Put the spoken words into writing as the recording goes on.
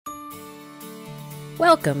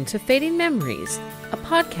Welcome to Fading Memories, a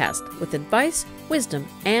podcast with advice, wisdom,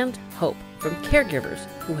 and hope from caregivers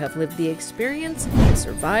who have lived the experience and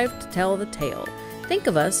survived to tell the tale. Think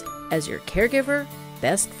of us as your caregiver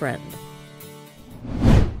best friend.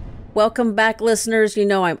 Welcome back, listeners. You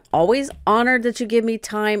know I'm always honored that you give me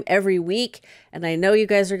time every week, and I know you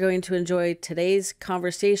guys are going to enjoy today's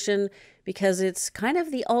conversation because it's kind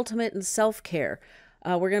of the ultimate in self-care.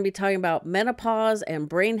 We're going to be talking about menopause and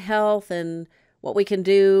brain health and what we can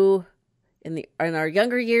do in our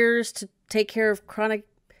younger years to take care of chronic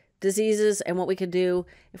diseases and what we can do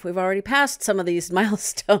if we've already passed some of these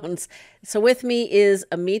milestones. So with me is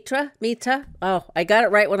Mita. Oh, I got it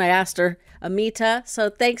right when I asked her. Mita. So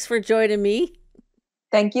thanks for joining me.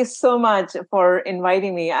 Thank you so much for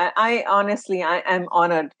inviting me. I honestly am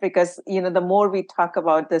honored because, the more we talk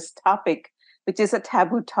about this topic, which is a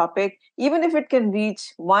taboo topic, even if it can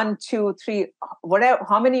reach 1, 2, 3, whatever,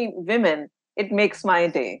 how many women, it makes my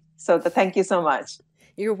day. So thank you so much.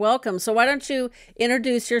 You're welcome. So why don't you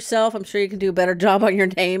introduce yourself? I'm sure you can do a better job on your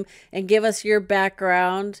name and give us your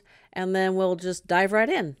background, and then we'll just dive right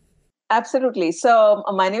in. Absolutely. So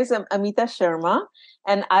my name is Amita Sharma,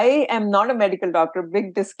 and I am not a medical doctor.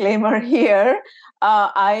 Big disclaimer here.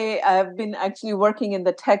 I have been actually working in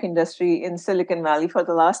the tech industry in Silicon Valley for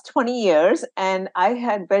the last 20 years, and I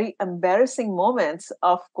had very embarrassing moments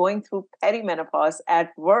of going through perimenopause at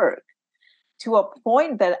work, to a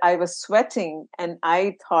point that I was sweating and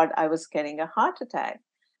I thought I was getting a heart attack.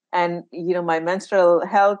 And, my menstrual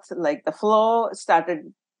health, like the flow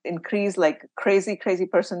started increase like crazy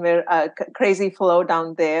person where crazy flow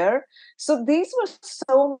down there. So these were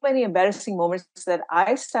so many embarrassing moments that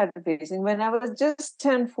I started facing when I was just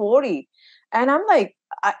turned 40. And I'm like,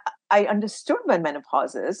 I understood what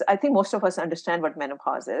menopause is. I think most of us understand what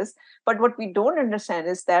menopause is. But what we don't understand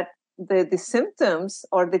is that the symptoms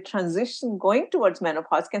or the transition going towards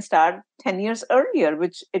menopause can start 10 years earlier,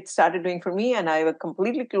 which it started doing for me. And I was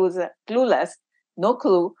completely clueless, no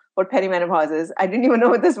clue what perimenopause is. I didn't even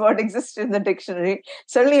know this word existed in the dictionary.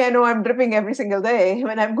 Certainly, I know I'm dripping every single day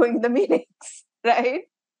when I'm going to the meetings, right?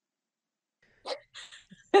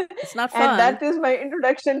 It's not fun. And that is my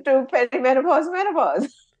introduction to perimenopause, menopause.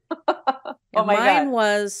 Oh my God. Mine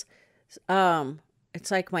was... it's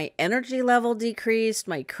like my energy level decreased,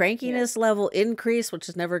 my crankiness level increased, which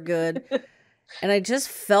is never good. And I just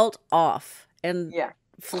felt off. And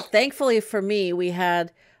thankfully for me, we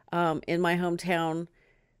had in my hometown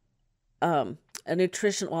a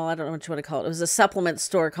nutrition, well, I don't know what you want to call it. It was a supplement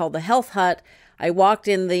store called the Health Hut. I walked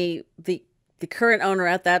in, the current owner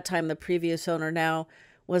at that time, the previous owner now,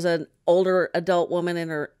 was an older adult woman in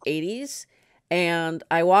her 80s. And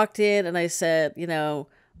I walked in and I said,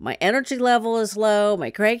 my energy level is low, my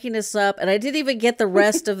crankiness up, and I didn't even get the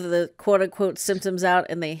rest of the quote-unquote symptoms out,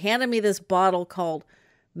 and they handed me this bottle called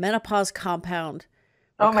Menopause Compound.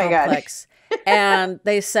 Oh my Complex. God. And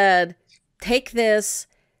they said, take this,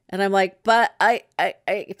 and I'm like, but I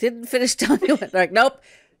didn't finish telling you it. They're like, nope,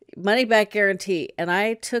 money back guarantee. And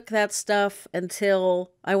I took that stuff until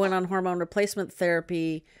I went on hormone replacement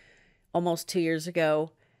therapy almost 2 years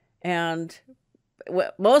ago, and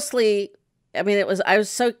mostly... I was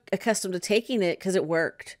so accustomed to taking it because it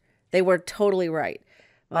worked. They were totally right.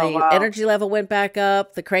 My energy level went back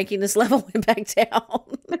up. The crankiness level went back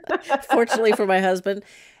down, fortunately for my husband.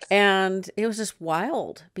 And it was just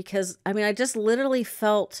wild because, I just literally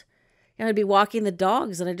felt, I'd be walking the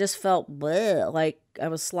dogs and I just felt bleh, like I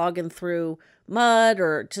was slogging through mud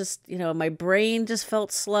or just, my brain just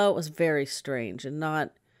felt slow. It was very strange and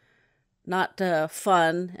not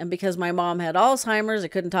fun. And because my mom had Alzheimer's, I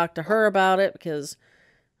couldn't talk to her about it because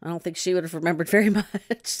I don't think she would have remembered very much.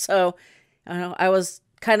 So I was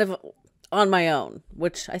kind of on my own,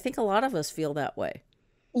 which I think a lot of us feel that way.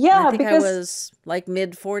 Yeah, and I think I was like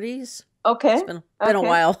mid-40s. Okay. It's been a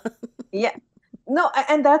while. Yeah. No,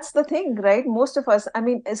 and that's the thing, right? Most of us,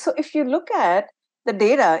 so if you look at the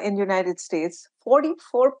data in the United States,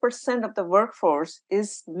 44% of the workforce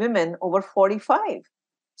is women over 45.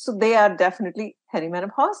 So they are definitely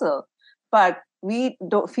perimenopausal, but we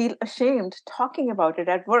don't feel ashamed talking about it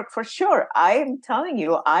at work for sure. I'm telling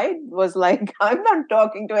you, I was like, I'm not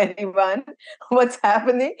talking to anyone. What's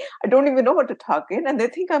happening? I don't even know what to talk in. And they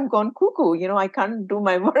think I'm gone cuckoo. I can't do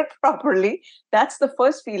my work properly. That's the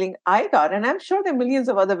first feeling I got. And I'm sure there are millions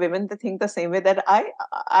of other women that think the same way that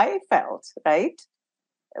I felt, right?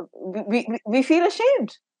 We feel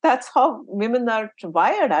ashamed. That's how women are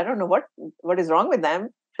wired. I don't know what is wrong with them.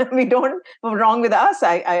 Wrong with us,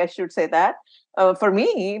 I should say that. For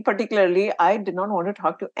me, particularly, I did not want to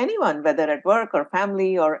talk to anyone, whether at work or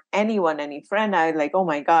family or anyone, any friend. I like, oh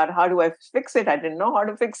my God, how do I fix it? I didn't know how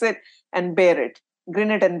to fix it and bear it.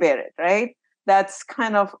 grin it and bear it, right? That's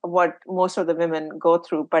kind of what most of the women go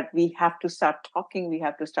through. But we have to start talking. We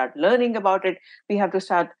have to start learning about it. We have to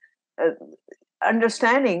start uh,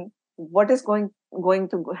 understanding what is going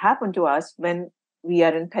to happen to us when we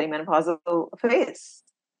are in perimenopausal phase.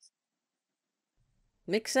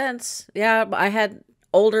 Makes sense. Yeah, I had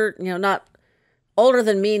older, not older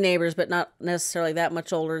than me neighbors, but not necessarily that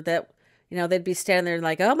much older, that they'd be standing there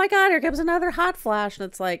like, oh my God, here comes another hot flash. And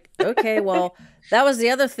it's like, okay, well, that was the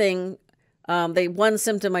other thing. The one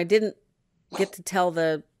symptom I didn't get to tell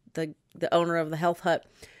the owner of the health hut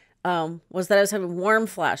was that I was having warm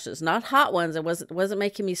flashes, not hot ones. It wasn't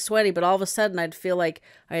making me sweaty, but all of a sudden I'd feel like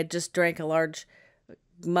I had just drank a large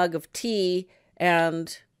mug of tea,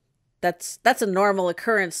 and that's a normal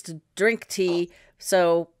occurrence to drink tea.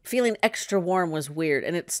 So feeling extra warm was weird,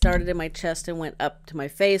 and it started in my chest and went up to my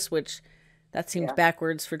face, which that seemed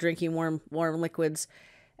backwards for drinking warm liquids,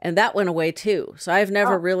 and that went away too. So I've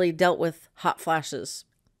never really dealt with hot flashes.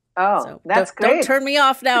 Oh, so that's great. Don't turn me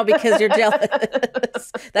off now because you're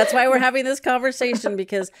jealous. That's why we're having this conversation,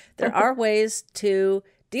 because there are ways to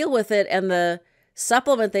deal with it, and the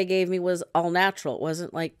supplement they gave me was all natural. It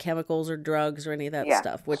wasn't like chemicals or drugs or any of that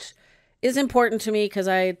stuff, which is important to me because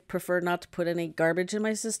I prefer not to put any garbage in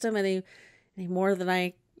my system any more than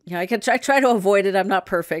I try to avoid it. I'm not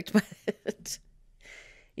perfect, but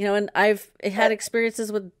and I've had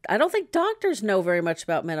experiences with, I don't think doctors know very much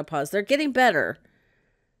about menopause. They're getting better.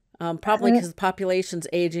 Probably because the population's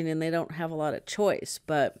aging and they don't have a lot of choice.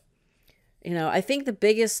 But, I think the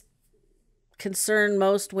biggest concern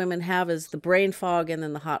most women have is the brain fog and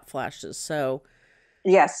then the hot flashes. So,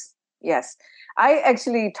 yes. I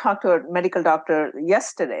actually talked to a medical doctor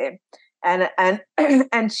yesterday, and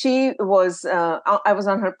and she was I was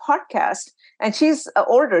on her podcast, and she's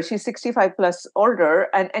older. She's 65 plus older,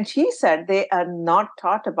 and she said they are not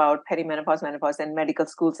taught about perimenopause, menopause in medical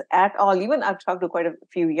schools at all. Even I've talked to quite a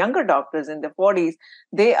few younger doctors in their 40s.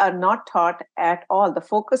 They are not taught at all. The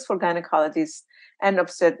focus for gynecologists and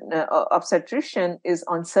obstetrician is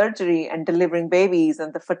on surgery and delivering babies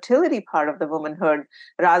and the fertility part of the womanhood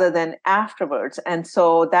rather than afterwards. And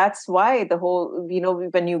so that's why the whole,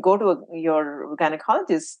 when you go to your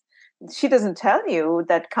gynecologist, she doesn't tell you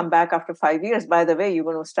that come back after 5 years, by the way, you're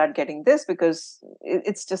going to start getting this, because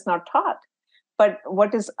it's just not taught. But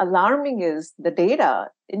what is alarming is the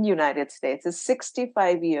data in the United States is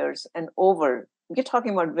 65 years and over. You're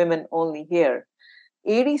talking about women only here.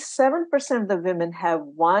 87% of the women have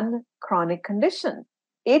one chronic condition.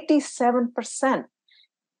 87%.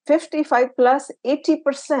 55 plus,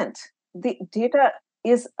 80%. The data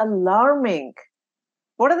is alarming.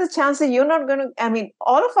 What are the chances you're not going to,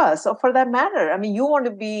 all of us, or for that matter, you want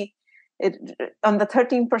to be on the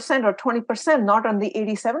 13% or 20%, not on the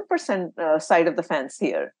 87% side of the fence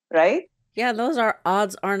here, right? Yeah, those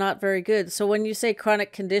odds are not very good. So when you say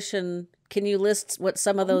chronic condition, can you list what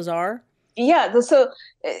some of those are? Yeah, so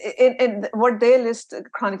in what they list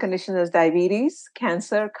chronic conditions as diabetes,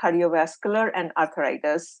 cancer, cardiovascular, and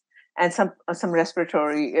arthritis, and some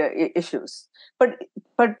respiratory issues.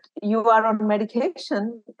 But you are on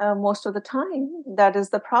medication most of the time. That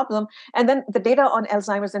is the problem. And then the data on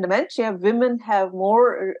Alzheimer's and dementia, women have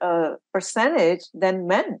more percentage than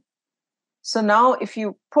men. So now if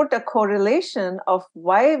you put a correlation of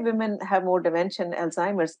why women have more dementia and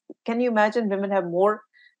Alzheimer's, can you imagine women have more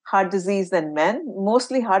heart disease than men?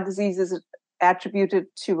 Mostly heart disease is attributed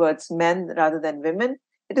towards men rather than women.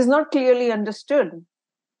 It is not clearly understood.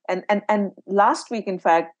 And last week, in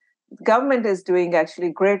fact, government is doing actually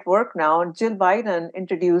great work now. Jill Biden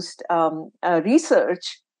introduced a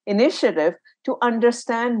research initiative to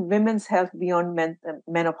understand women's health beyond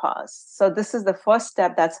menopause. So this is the first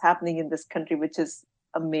step that's happening in this country, which is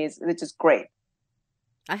amazing, which is great.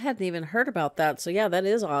 I hadn't even heard about that. So yeah, that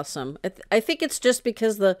is awesome. I think it's just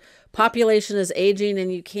because the population is aging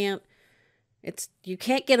and you can't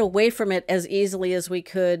get away from it as easily as we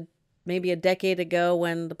could maybe a decade ago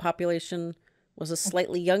when the population was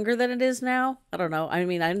slightly younger than it is now. I don't know.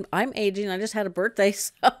 I'm aging. I just had a birthday,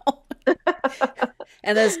 so.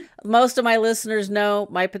 And as most of my listeners know,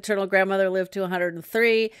 my paternal grandmother lived to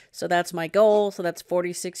 103, so that's my goal. So that's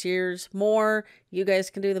 46 years more. You guys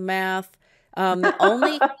can do the math. The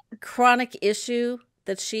only chronic issue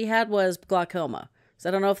that she had was glaucoma. So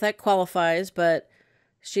I don't know if that qualifies, but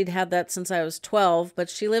she'd had that since I was 12. But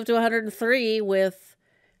she lived to 103 with,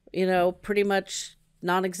 pretty much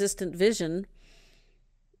non-existent vision.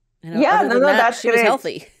 Yeah, that's she was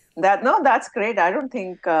healthy. That's great. I don't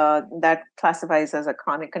think that classifies as a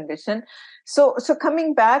chronic condition. So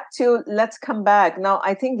let's come back now.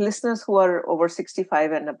 I think listeners who are over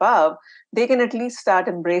 65 and above, they can at least start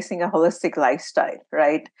embracing a holistic lifestyle,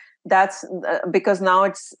 right? That's because now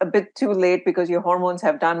it's a bit too late because your hormones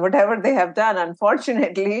have done whatever they have done.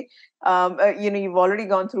 Unfortunately, you've already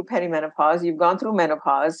gone through perimenopause, you've gone through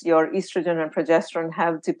menopause, your estrogen and progesterone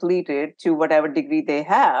have depleted to whatever degree they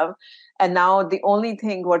have. And now the only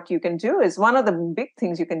thing what you can do is one of the big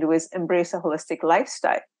things you can do is embrace a holistic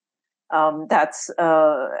lifestyle. That's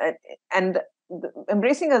and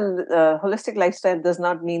embracing a holistic lifestyle does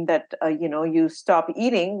not mean that you stop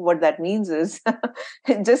eating. What that means is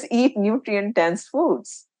just eat nutrient dense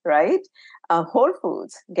foods, right? Whole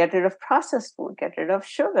foods. Get rid of processed food. Get rid of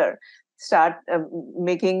sugar. Start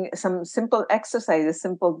making some simple exercises,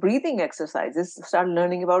 simple breathing exercises. Start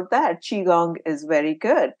learning about that. Qigong is very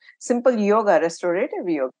good. Simple yoga, restorative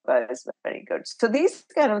yoga is very good. So these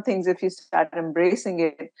kind of things, if you start embracing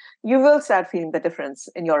it, you will start feeling the difference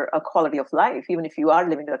in your quality of life, even if you are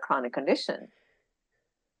living with a chronic condition.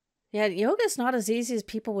 Yeah, yoga is not as easy as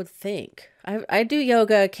people would think. I do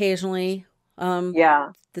yoga occasionally.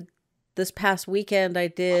 Yeah. This past weekend I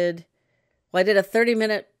did a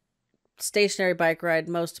 30-minute stationary bike ride.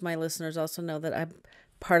 Most of my listeners also know that I'm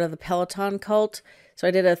part of the Peloton cult. So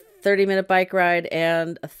I did a 30-minute bike ride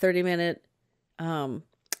and a 30-minute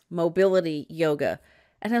mobility yoga.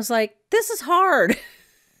 And I was like, this is hard.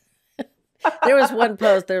 There was one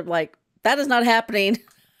post, they're like, that is not happening.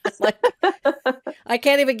 Like, I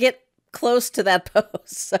can't even get close to that pose.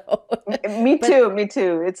 So me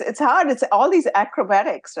too. It's hard. It's all these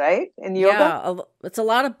acrobatics, right? In yoga. Yeah, it's a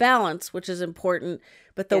lot of balance, which is important.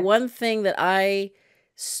 But the one thing that I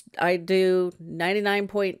do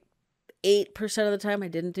 99.8% of the time, I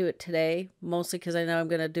didn't do it today, mostly because I know I'm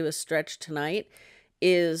going to do a stretch tonight,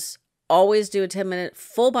 is always do a 10-minute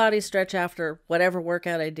full body stretch after whatever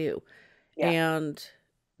workout I do. Yeah. And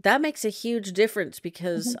that makes a huge difference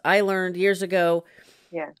because I learned years ago,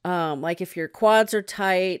 like if your quads are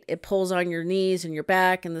tight, it pulls on your knees and your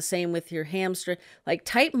back, and the same with your hamstring. Like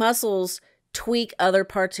tight muscles tweak other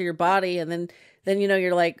parts of your body, and then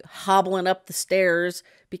you're like hobbling up the stairs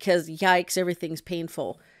because yikes, everything's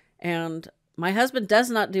painful. And my husband does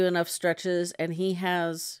not do enough stretches, and he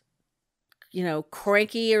has,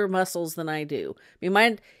 crankier muscles than I do. I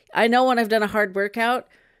mean, I know when I've done a hard workout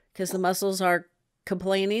because the muscles are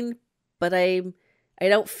complaining, but I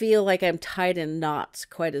don't feel like I'm tied in knots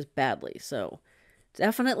quite as badly. So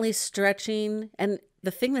definitely stretching. And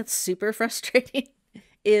the thing that's super frustrating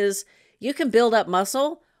is you can build up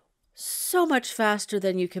muscle so much faster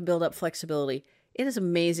than you can build up flexibility. It is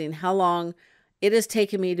amazing how long it has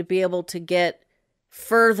taken me to be able to get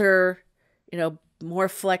further, more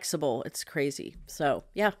flexible. It's crazy. So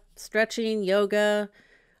yeah, stretching, yoga.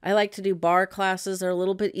 I like to do bar classes. They're a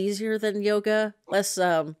little bit easier than yoga, less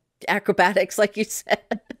acrobatics, like you said.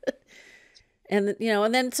 And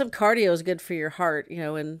and then some cardio is good for your heart,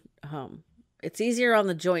 and it's easier on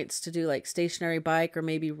the joints to do like stationary bike or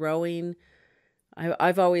maybe rowing.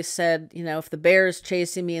 I've always said, if the bear is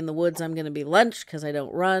chasing me in the woods, I'm going to be lunched because I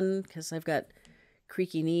don't run because I've got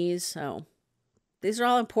creaky knees. So these are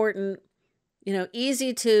all important,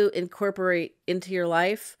 easy to incorporate into your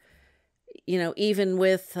life. Even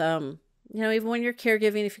with, even when you're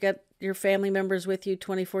caregiving, if you got your family members with you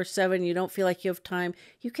 24/7, you don't feel like you have time,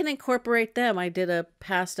 you can incorporate them. I did a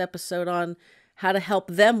past episode on how to help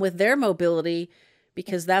them with their mobility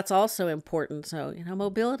because that's also important. So,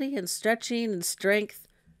 mobility and stretching and strength,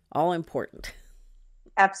 all important.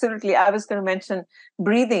 Absolutely. I was going to mention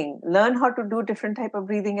breathing. Learn how to do different type of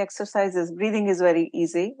breathing exercises. Breathing is very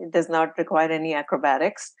easy. It does not require any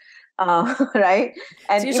acrobatics. Right?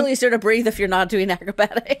 And it's usually easier to breathe if you're not doing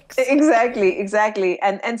acrobatics. Exactly.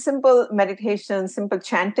 And simple meditation, simple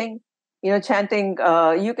chanting. Chanting,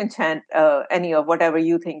 you can chant any of whatever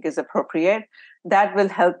you think is appropriate. That will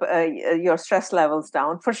help your stress levels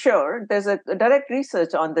down for sure. There's a direct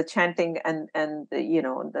research on the chanting and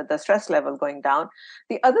the stress level going down.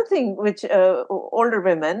 The other thing which older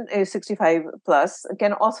women, 65 plus,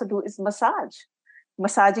 can also do is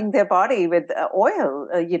massaging their body with oil.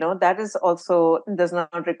 That is also does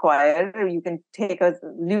not require. You can take a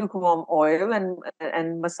lukewarm oil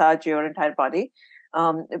and massage your entire body.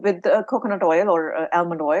 With coconut oil or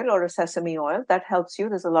almond oil or sesame oil, that helps you.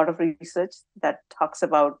 There's a lot of research that talks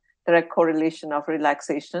about direct correlation of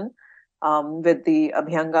relaxation with the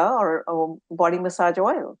Abhyanga or body massage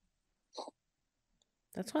oil.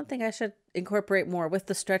 That's one thing I should incorporate more with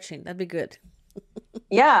the stretching. That'd be good.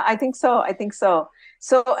 Yeah, I think so.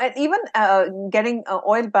 So, and even getting an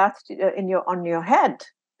oil bath on your head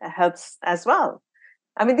helps as well.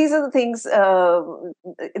 I mean, these are the things.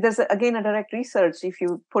 There's again a direct research. If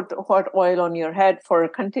you put hot oil on your head for a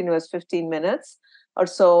continuous 15 minutes or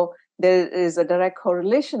so, there is a direct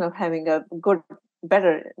correlation of having a good,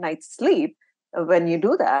 better night's sleep when you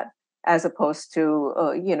do that, as opposed to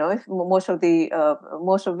if most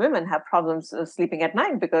of women have problems sleeping at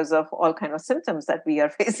night because of all kind of symptoms that we are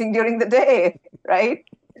facing during the day, right?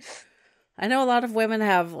 I know a lot of women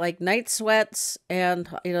have like night sweats and,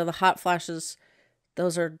 the hot flashes.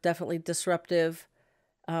 Those are definitely disruptive.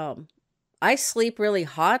 I sleep really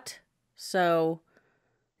hot. So,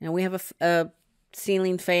 we have a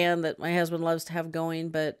ceiling fan that my husband loves to have going,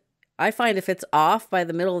 but I find if it's off by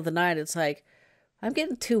the middle of the night, it's like, I'm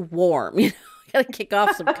getting too warm. I got to kick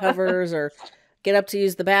off some covers or get up to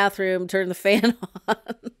use the bathroom, turn the fan on.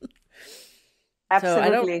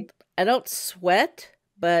 Absolutely. So I don't sweat,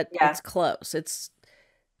 but Yeah. it's close. It's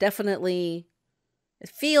definitely, it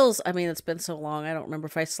feels, it's been so long. I don't remember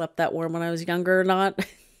if I slept that warm when I was younger or not.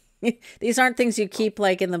 These aren't things you keep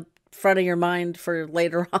like in the front of your mind for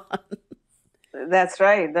later on. That's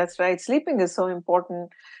right. That's right. Sleeping is so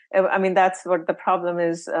important. That's what the problem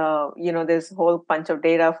is. There's a whole bunch of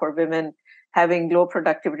data for women having low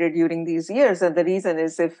productivity during these years. And the reason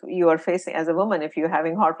is if you are facing, as a woman, if you're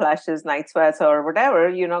having hot flashes, night sweats, or whatever,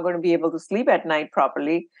 you're not going to be able to sleep at night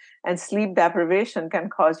properly. And sleep deprivation can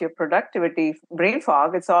cause your productivity, brain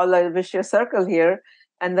fog. It's all a vicious circle here.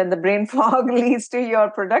 And then the brain fog leads to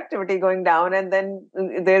your productivity going down, and then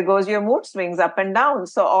there goes your mood swings up and down.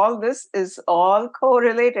 So all this is all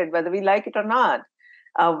correlated, whether we like it or not.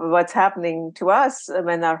 What's happening to us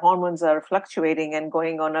when our hormones are fluctuating and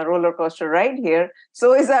going on a roller coaster ride here,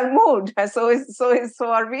 so is our mood. So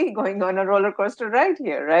are we going on a roller coaster ride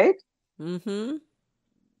here, right? Mm-hmm.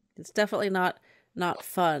 It's definitely not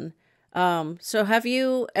fun. So have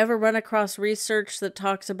you ever run across research that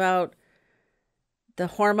talks about the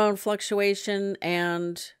hormone fluctuation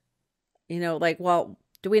and,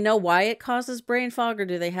 do we know why it causes brain fog, or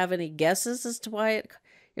do they have any guesses as to why it?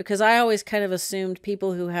 Because I always kind of assumed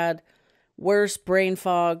people who had worse brain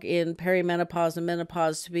fog in perimenopause and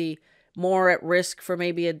menopause to be more at risk for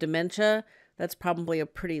maybe a dementia. That's probably a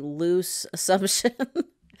pretty loose assumption.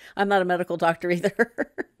 I'm not a medical doctor either.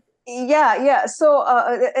 Yeah. So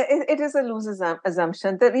it is a loose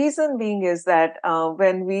assumption. The reason being is that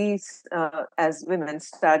when we, as women,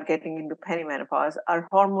 start getting into perimenopause, our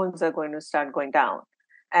hormones are going to start going down.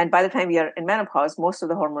 And by the time we are in menopause, most of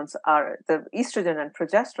the hormones are the estrogen and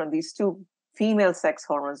progesterone, these two female sex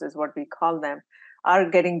hormones is what we call them, are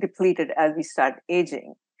getting depleted as we start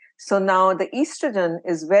aging. So now the estrogen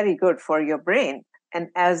is very good for your brain. And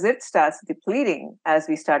as it starts depleting as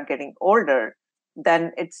we start getting older,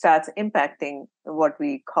 then it starts impacting what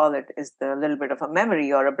we call it is the little bit of a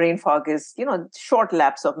memory, or a brain fog is, short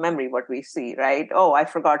lapse of memory, what we see, right? Oh, I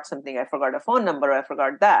forgot something. I forgot a phone number. I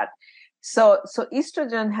forgot that. So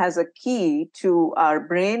estrogen has a key to our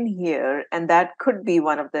brain here, and that could be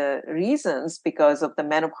one of the reasons, because of the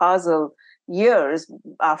menopausal years.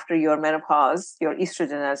 After your menopause, your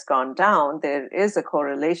estrogen has gone down. There is a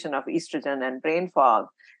correlation of estrogen and brain fog,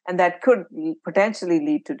 and that could potentially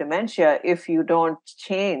lead to dementia if you don't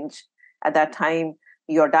change at that time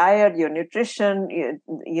your diet, your nutrition,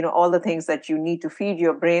 all the things that you need to feed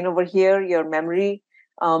your brain over here, your memory.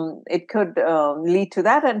 It could lead to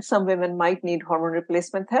that, and some women might need hormone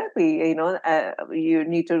replacement therapy. You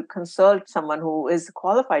need to consult someone who is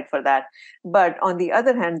qualified for that. But on the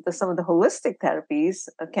other hand, some of the holistic therapies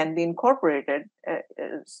can be incorporated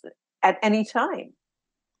at any time.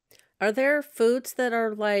 Are there foods that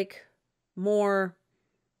are like more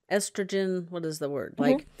estrogen? What is the word? Mm-hmm.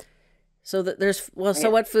 Like, so that there's, so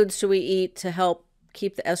what foods should we eat to help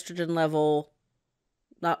keep the estrogen level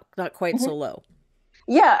not quite so low?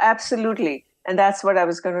 Yeah, absolutely. And that's what I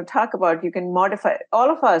was going to talk about. You can modify, all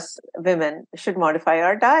of us women should modify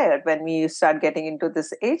our diet when we start getting into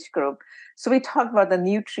this age group. So we talk about the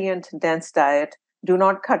nutrient dense diet. Do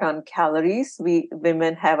not cut on calories. We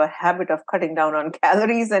women have a habit of cutting down on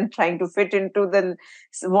calories and trying to fit into the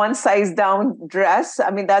one size down dress.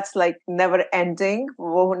 That's like never ending,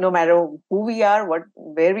 no matter who we are,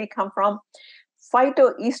 where we come from.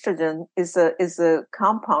 Phytoestrogen is a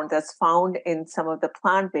compound that's found in some of the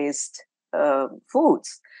plant-based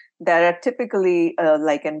foods that are typically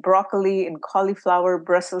like in broccoli, in cauliflower,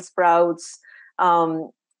 Brussels sprouts.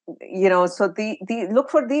 So the look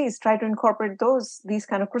for these. Try to incorporate these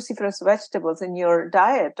kind of cruciferous vegetables in your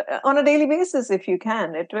diet on a daily basis if you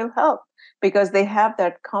can. It will help, because they have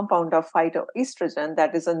that compound of phytoestrogen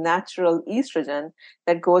that is a natural estrogen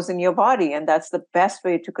that goes in your body, and that's the best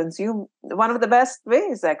way to consume. One of the best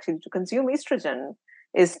ways actually to consume estrogen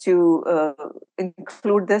is to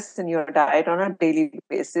include this in your diet on a daily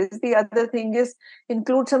basis. The other thing is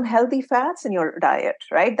include some healthy fats in your diet,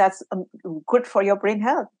 right? That's good for your brain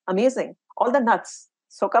health. Amazing. All the nuts,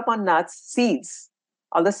 soak up on nuts, seeds,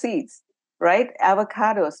 all the seeds, right?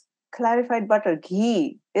 Avocados, clarified butter,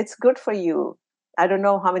 ghee. It's good for you. I don't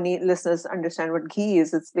know how many listeners understand what ghee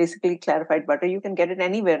is. It's basically clarified butter. You can get it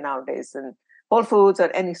anywhere nowadays in Whole Foods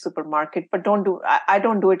or any supermarket, but I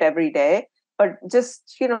don't do it every day, but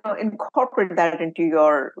just, incorporate that into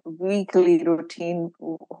your weekly routine,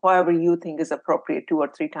 however you think is appropriate. 2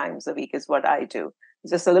 or 3 times a week is what I do.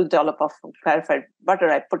 Just a little dollop of clarified butter.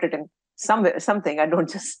 I put it in something. I don't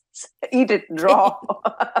just eat it raw.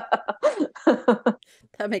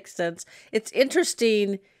 That makes sense. It's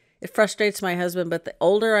interesting. It frustrates my husband, but the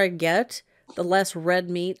older I get, the less red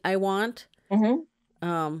meat I want.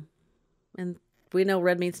 Mm-hmm. And we know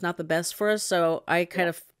red meat's not the best for us, so I kind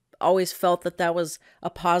of always felt that was a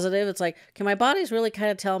positive. It's like, can my body's really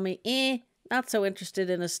kind of tell me, not so interested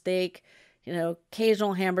in a steak.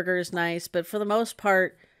 Occasional hamburger is nice, but for the most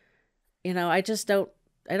part, I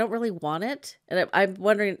don't really want it. And I'm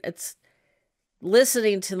wondering, it's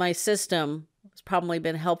listening to my system has probably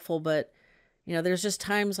been helpful, but there's just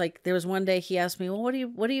times, like there was one day he asked me, well,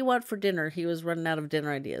 what do you want for dinner? He was running out of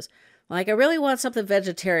dinner ideas. Like, I really want something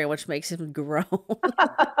vegetarian, which makes him groan.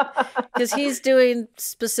 Because he's doing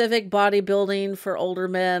specific bodybuilding for older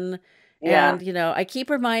men. Yeah. And, I keep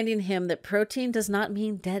reminding him that protein does not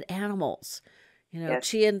mean dead animals. Yes.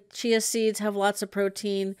 Chia seeds have lots of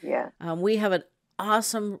protein. Yeah. We have an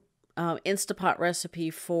awesome Instapot recipe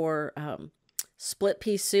for split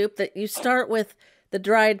pea soup that you start with the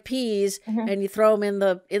dried peas and you throw them in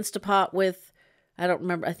the Instapot with, I don't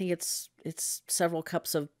remember, I think it's several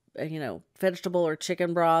cups of, vegetable or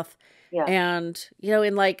chicken broth. Yeah. And,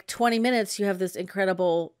 in like 20 minutes, you have this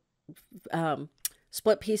incredible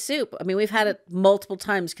split pea soup. I mean, we've had it multiple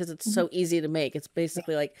times because it's so easy to make. It's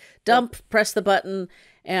basically like dump, press the button,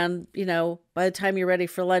 and, by the time you're ready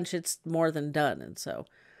for lunch, it's more than done. And so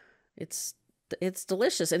it's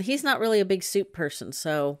delicious. And he's not really a big soup person,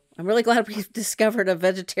 so I'm really glad we've discovered a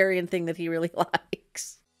vegetarian thing that he really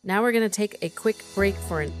likes. Now we're going to take a quick break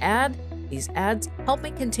for an ad. These ads help me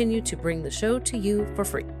continue to bring the show to you for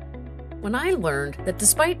free. When I learned that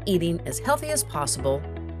despite eating as healthy as possible,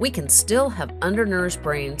 we can still have undernourished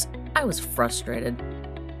brains, I was frustrated.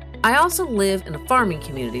 I also live in a farming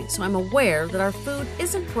community, so I'm aware that our food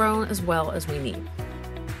isn't grown as well as we need.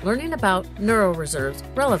 Learning about neuroreserves,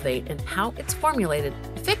 Relevate, and how it's formulated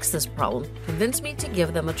to fix this problem convinced me to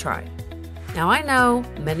give them a try. Now I know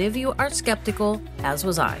many of you are skeptical, as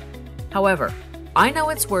was I. However, I know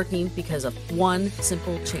it's working because of one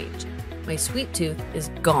simple change. My sweet tooth is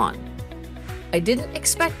gone. I didn't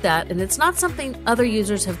expect that, and it's not something other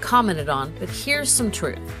users have commented on, but here's some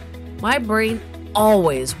truth. My brain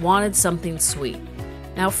always wanted something sweet.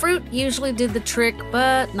 Now, fruit usually did the trick,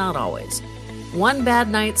 but not always. One bad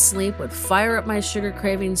night's sleep would fire up my sugar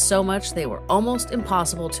cravings so much they were almost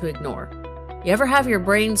impossible to ignore. You ever have your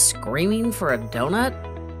brain screaming for a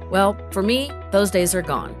donut? Well, for me, those days are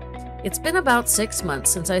gone. It's been about 6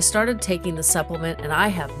 months since I started taking the supplement, and I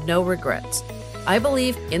have no regrets. I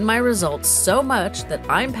believe in my results so much that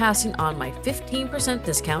I'm passing on my 15%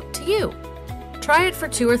 discount to you. Try it for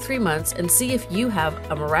 2 or 3 months and see if you have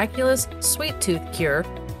a miraculous sweet tooth cure,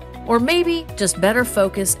 or maybe just better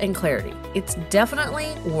focus and clarity. It's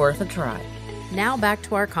definitely worth a try. Now back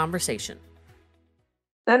to our conversation.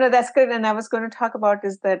 No, that's good. And I was going to talk about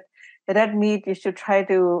is that red meat, you should try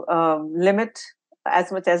to limit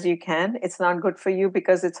as much as you can. It's not good for you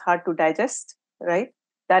because it's hard to digest, right?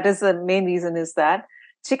 That is the main reason is that.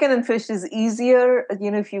 Chicken and fish is easier.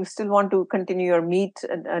 If you still want to continue your meat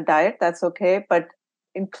diet, that's okay. But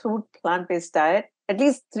include plant-based diet at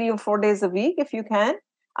least 3 or 4 days a week if you can.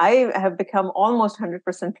 I have become almost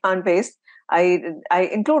 100% plant-based. I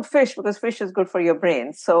include fish because fish is good for your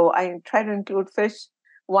brain. So I try to include fish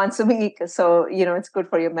once a week. So, it's good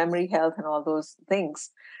for your memory health and all those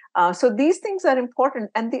things. So these things are important.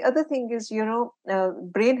 And the other thing is,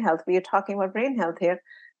 brain health. We are talking about brain health here.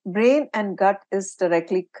 Brain and gut is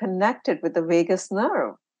directly connected with the vagus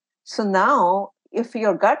nerve. So now, if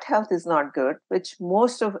your gut health is not good, which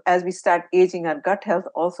as we start aging, our gut health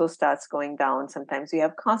also starts going down. Sometimes you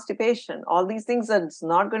have constipation. All these things are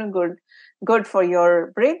not going to good for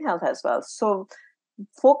your brain health as well. So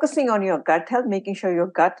focusing on your gut health, making sure your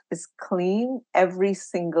gut is clean every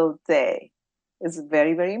single day is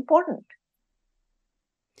very, very important.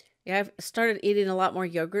 Yeah, I've started eating a lot more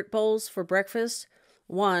yogurt bowls for breakfast.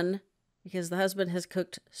 One, because the husband has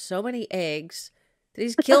cooked so many eggs that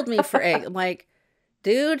he's killed me for eggs. I'm like,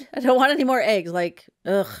 dude, I don't want any more eggs. Like,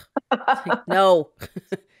 ugh, like, no.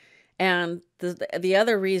 And the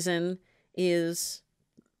other reason is,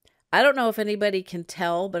 I don't know if anybody can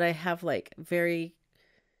tell, but I have like very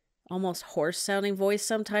almost hoarse sounding voice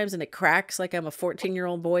sometimes, and it cracks like I'm a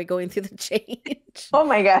 14-year-old boy going through the change. Oh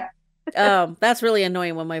my God. That's really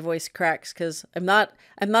annoying when my voice cracks, because I'm not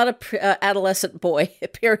a adolescent boy.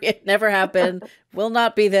 Period. Never have been. Will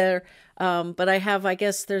not be there. But I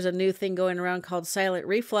guess there's a new thing going around called silent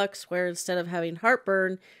reflux, where instead of having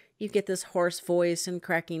heartburn, you get this hoarse voice and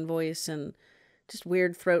cracking voice and just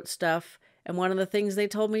weird throat stuff. And one of the things they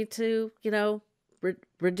told me to,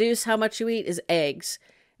 reduce how much you eat is eggs.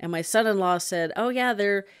 And my son-in-law said, "Oh yeah,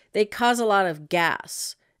 they cause a lot of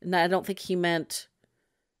gas." And I don't think he meant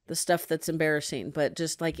the stuff that's embarrassing, but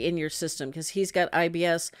just like in your system, because he's got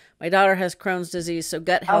IBS. My daughter has Crohn's disease, so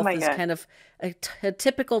gut Oh health my is God. kind of a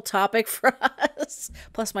typical topic for us.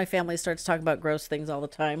 Plus, my family starts talking about gross things all the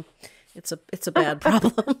time. It's a bad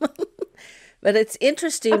problem. But it's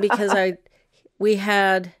interesting because we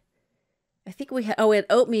had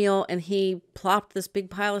oatmeal, and he plopped this big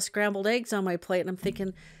pile of scrambled eggs on my plate, and I'm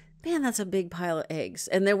thinking, man, that's a big pile of eggs.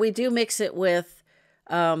 And then we do mix it with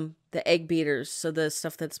the egg beaters, so the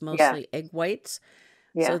stuff that's Yeah. mostly egg whites.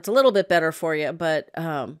 So Yeah. it's a little bit better for you. But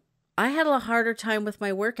I had a harder time with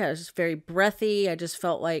my workout. I was just very breathy. I just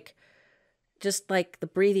felt like, the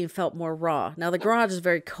breathing felt more raw. Now the garage is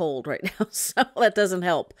very cold right now, so that doesn't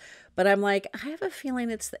help. But I'm like, I have a feeling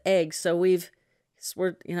it's the eggs. So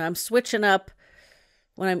I'm switching up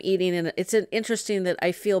when I'm eating, and it's interesting that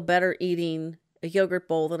I feel better eating a yogurt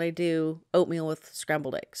bowl than I do oatmeal with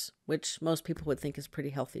scrambled eggs, which most people would think is pretty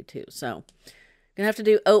healthy too. So gonna have to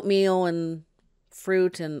do oatmeal and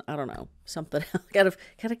fruit and I don't know, something.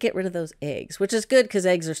 gotta get rid of those eggs, which is good because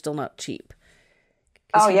eggs are still not cheap.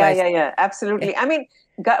 Oh, yeah. Absolutely. I mean,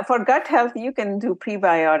 for gut health, you can do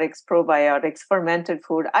prebiotics, probiotics, fermented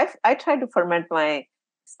food. I try to ferment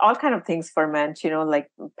all kind of things ferment, like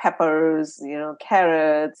peppers,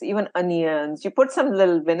 carrots, even onions. You put some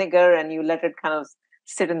little vinegar and you let it kind of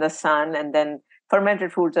sit in the sun, and then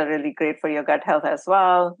fermented foods are really great for your gut health as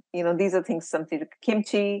well. These are things, something,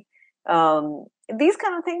 kimchi. These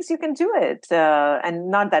kind of things, you can do it, and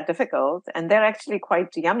not that difficult, and they're actually quite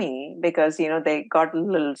yummy because they got a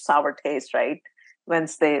little sour taste, right?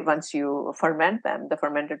 Once you ferment them, the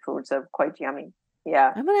fermented foods are quite yummy.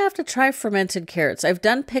 Yeah. I'm gonna have to try fermented carrots. I've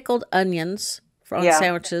done pickled onions on Yeah.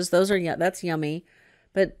 sandwiches. That's yummy.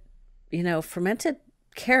 But fermented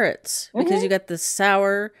carrots, because Hmm. you got the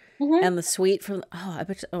sour Hmm. and the sweet from. I'm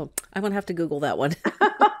gonna have to Google that one.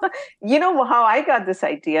 How I got this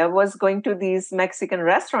idea was going to these Mexican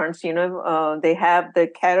restaurants. They have the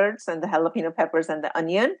carrots and the jalapeno peppers and the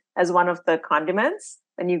onion as one of the condiments,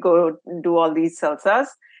 and you go do all these salsas.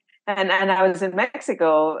 And I was in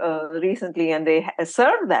Mexico recently, and they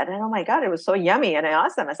served that, and oh my God, it was so yummy. And I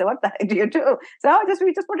asked them, I said, "What the heck do you do?" So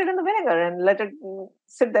we just put it in the vinegar and let it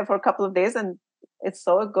sit there for a couple of days, and it's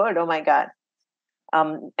so good. Oh my God.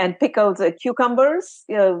 And pickled cucumbers,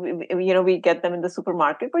 we get them in the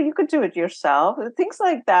supermarket, but you could do it yourself. Things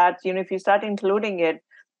like that, if you start including it,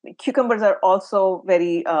 cucumbers are also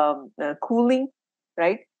very cooling,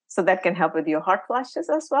 right? So that can help with your hot flashes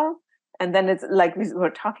as well. And then it's like we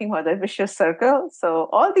were talking about the vicious circle. So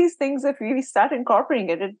all these things, if we start incorporating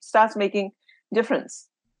it, it starts making difference.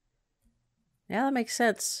 Yeah, that makes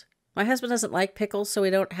sense. My husband doesn't like pickles, so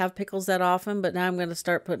we don't have pickles that often, but now I'm going to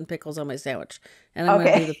start putting pickles on my sandwich. And I'm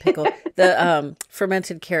going to do Okay. the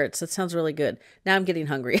fermented carrots. That sounds really good. Now I'm getting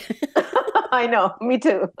hungry. I know, me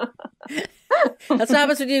too. That's what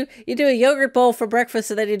happens when you do a yogurt bowl for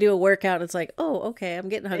breakfast and then you do a workout. And it's like, oh, okay, I'm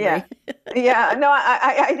getting Yeah. hungry. Yeah. No,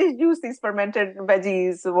 I just use these fermented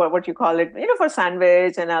veggies, what you call it, for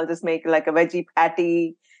sandwich, and I'll just make like a veggie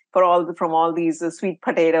patty from all these sweet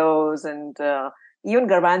potatoes and even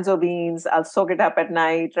garbanzo beans. I'll soak it up at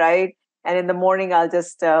night, right? And in the morning, I'll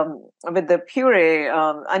just with the puree,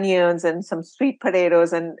 onions and some sweet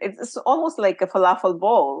potatoes, and it's almost like a falafel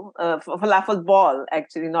bowl, falafel ball,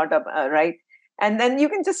 actually, not a right. And then you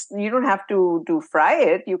don't have to fry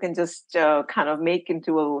it. You can just kind of make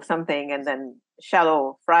into something and then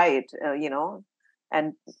shallow fry it,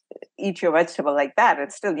 and eat your vegetable like that.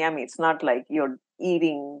 It's still yummy. It's not like you're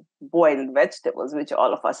eating boiled vegetables, which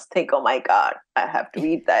all of us think, oh my God, I have to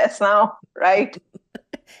eat this now, right?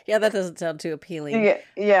 Yeah, that doesn't sound too appealing. Yeah,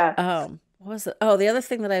 yeah. What was it? Oh, the other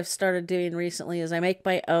thing that I've started doing recently is I make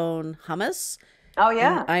my own hummus. Oh, And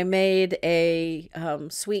yeah. I made a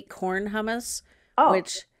sweet corn hummus, Oh,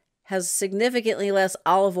 which has significantly less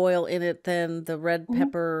olive oil in it than the red mhm.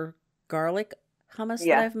 pepper garlic hummus that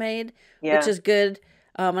Yeah, I've made, which yeah. is good.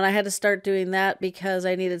 And I had to start doing that because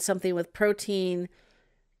I needed something with protein.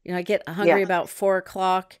 I get Yeah. hungry about 4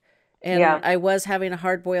 o'clock, and Yeah. I was having a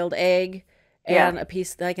hard boiled egg Yeah. and a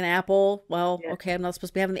piece like an apple. Well, Yeah. okay, I'm not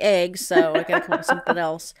supposed to be having the eggs, so I got to come up with something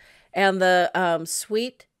else. And the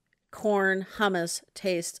sweet corn hummus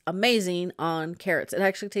tastes amazing on carrots. It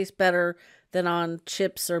actually tastes better than on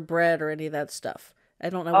chips or bread or any of that stuff. I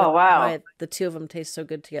don't know Oh, wow. why the two of them taste so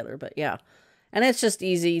good together, but yeah. And it's just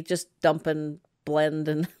easy, just dump and blend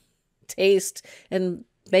and taste and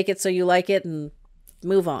make it so you like it and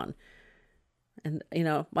move on. And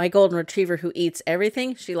my golden retriever who eats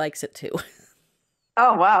everything, she likes it too.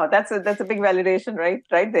 Oh, wow. That's a big validation, right?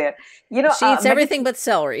 Right there. She eats everything Mediterranean. but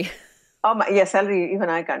celery. Oh my, yeah, celery. Even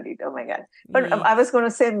I can't eat. Oh my God. But I Yeeks. was going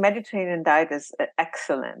to say Mediterranean diet is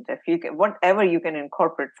excellent. If you can, whatever you can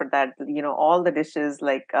incorporate for that, all the dishes,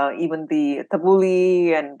 like even the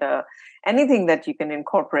tabbouleh and anything that you can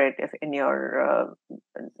incorporate if in your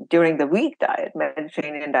during the week diet,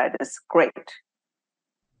 Mediterranean diet is great.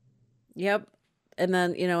 Yep. And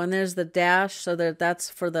then, and there's the dash, so that's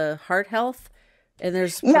for the heart health. And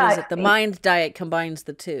there's, what is Yeah, it? The mind diet combines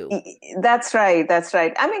the two. that's right. That's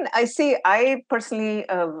right. I mean, I personally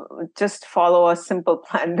just follow a simple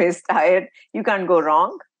plant-based diet. You can't go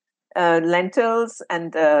wrong. Lentils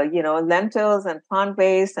and lentils and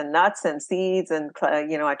plant-based and nuts and seeds and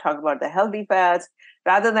I talk about the healthy fats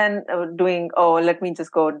rather than doing, oh, let me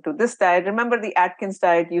just go to this diet. Remember the Atkins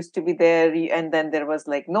diet used to be there, and then there was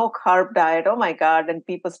like no carb diet. Oh my God. And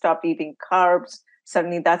people stopped eating carbs.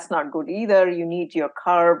 Suddenly that's not good either. You need your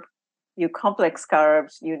complex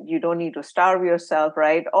carbs. You don't need to starve yourself,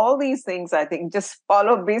 right? All these things, I think, just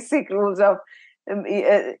follow basic rules of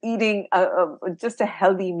eating just a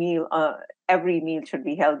healthy meal. Every meal should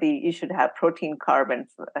be healthy. You should have protein, carb, and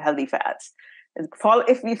healthy fats.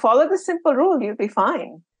 If we follow the simple rule, you'll be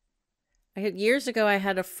fine. Years ago, I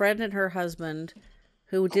had a friend and her husband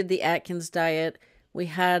who did the Atkins diet. We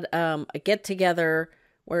had a get together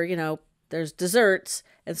where, there's desserts.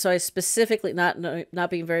 And so I specifically, not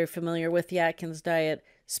being very familiar with the Atkins diet,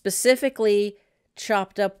 specifically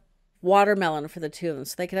chopped up watermelon for the two of them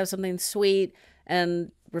so they could have something sweet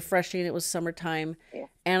and refreshing. It was summertime. Yeah.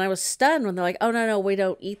 And I was stunned when they're like, oh, no, no, we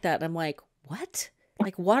don't eat that. And I'm like, what?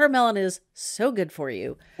 Like, watermelon is so good for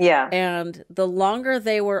you. Yeah. And the longer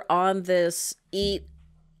they were on this eat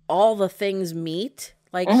all the things meat,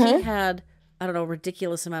 like he Mm-hmm. had, I don't know,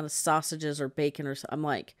 ridiculous amount of sausages or bacon or something. I'm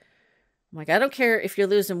like, I don't care if you're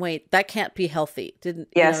losing weight. That can't be healthy.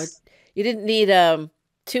 Yes. You didn't need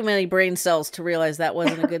too many brain cells to realize that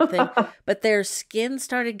wasn't a good thing. But their skin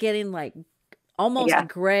started getting like almost Yeah.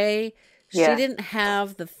 gray. She Yeah. didn't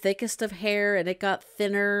have the thickest of hair and it got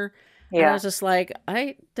thinner. And I Yeah. was just like,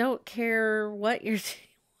 I don't care what you're doing.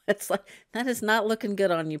 It's like, that is not looking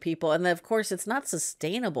good on you people. And then, of course, it's not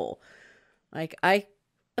sustainable. Like, I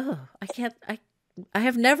can't, I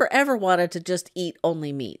have never ever wanted to just eat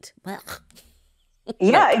only meat. Ugh.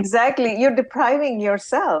 Yeah, Nope. exactly. You're depriving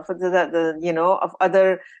yourself of of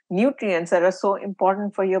other nutrients that are so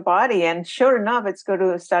important for your body. And sure enough, it's going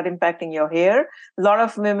to start impacting your hair. A lot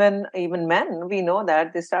of women, even men, we know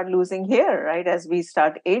that they start losing hair, right, as we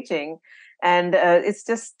start aging. And it's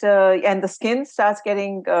just, and the skin starts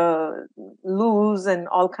getting loose and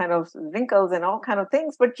all kind of wrinkles and all kind of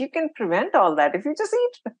things. But you can prevent all that if you just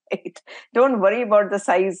eat right. Don't worry about the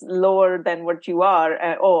size lower than what you are.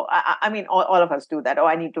 I mean, all of us do that. Oh,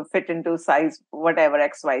 I need to fit into size whatever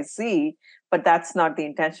XYZ, but that's not the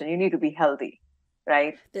intention. You need to be healthy,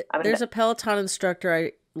 right? I mean, There's a Peloton instructor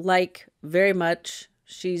I like very much.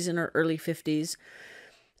 She's in her early 50s.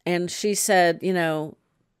 And she said,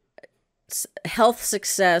 health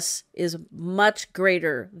success is much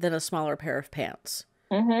greater than a smaller pair of pants.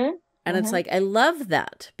 mm-hmm, And it's mm-hmm. like, I love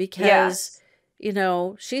that because,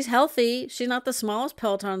 Yes, she's healthy. She's not the smallest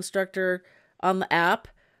Peloton instructor on the app,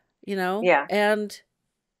 yeah, and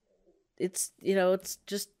it's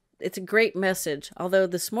a great message. Although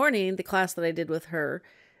this morning, the class that I did with her,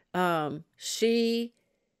 she's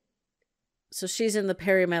in the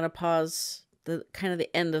perimenopause, the kind of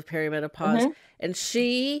the end of perimenopause, mm-hmm, and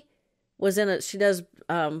she does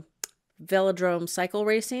velodrome cycle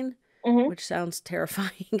racing, mm-hmm. which sounds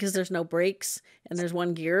terrifying because there's no brakes and there's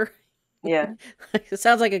one gear. Yeah, It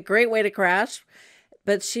sounds like a great way to crash.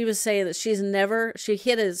 But she was saying that she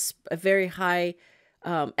hit a very high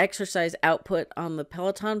exercise output on the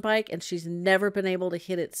Peloton bike, and she's never been able to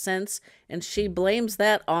hit it since. And she blames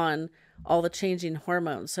that on all the changing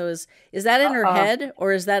hormones. So is that in her uh, head,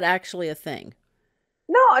 or is that actually a thing?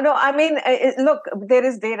 no, no. I mean, look, there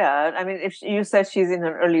is data. I mean, if you said she's in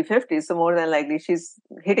her early 50s, so more than likely she's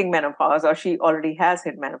hitting menopause or she already has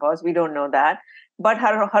hit menopause. We don't know that. but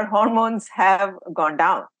her hormones have gone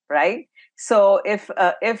down, right? So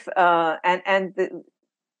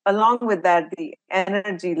along with that, the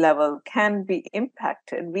energy level can be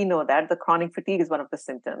impacted. We know that the chronic fatigue is one of the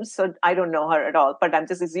symptoms. So I don't know her at all, but I'm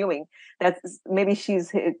just assuming that maybe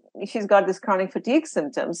she's got this chronic fatigue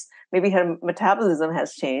symptoms. Maybe her metabolism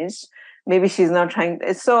has changed. Maybe she's not trying.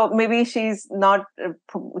 So maybe she's not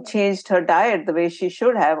changed her diet the way she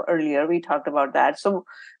should have earlier. We talked about that. So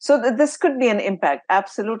this could be an impact,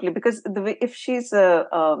 absolutely, because if she's a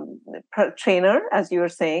trainer, as you were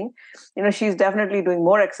saying, she's definitely doing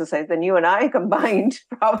more exercise than you and I combined,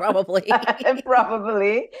 Probably.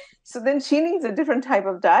 probably. So then she needs a different type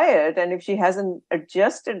of diet, and if she hasn't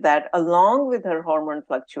adjusted that along with her hormone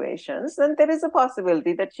fluctuations, then there is a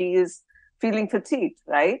possibility that she is feeling fatigued,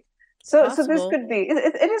 right? So this could be,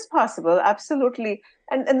 it is possible, absolutely.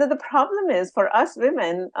 And then the problem is for us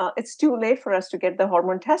women, it's too late for us to get the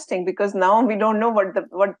hormone testing, because now we don't know what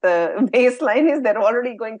the baseline is. They're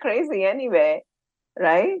already going crazy anyway,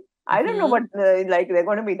 right? I don't know what like they're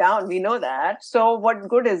going to be down. We know that. So what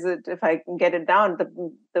good is it if I can get it down?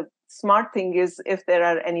 The smart thing is, if there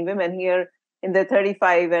are any women here in the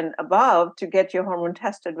 35 and above, to get your hormone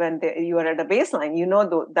tested when you are at a baseline.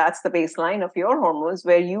 That's the baseline of your hormones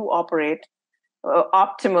where you operate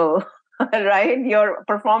optimal, right? Your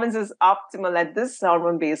performance is optimal at this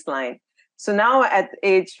hormone baseline. So now at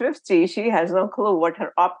age 50, she has no clue what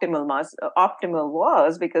her optimal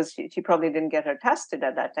was, because she probably didn't get her tested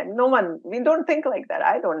at that time. We don't think like that.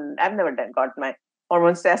 I've never got my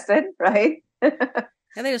hormones tested, right?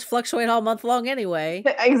 And they just fluctuate all month long anyway.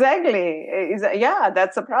 Exactly. Yeah,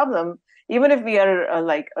 that's a problem. Even if we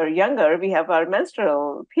are younger, we have our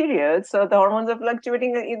menstrual period, so the hormones are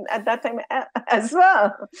fluctuating at that time as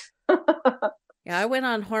well. Yeah, I went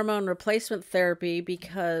on hormone replacement therapy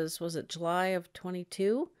because, was it July of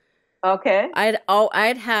 22? Okay.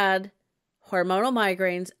 I'd had hormonal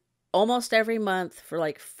migraines almost every month for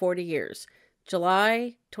like 40 years.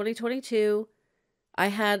 July 2022, I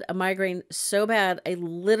had a migraine so bad, I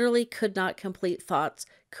literally could not complete thoughts,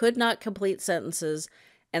 could not complete sentences,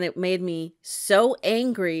 and it made me so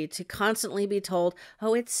angry to constantly be told,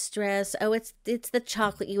 oh, it's stress, oh, it's the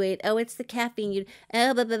chocolate you ate, oh, it's the caffeine you,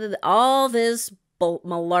 blah, blah, blah, all this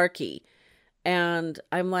malarkey. And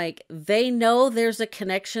I'm like, they know there's a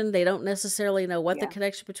connection. They don't necessarily know what the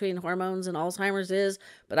connection between hormones and Alzheimer's is,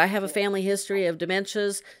 but I have a family history of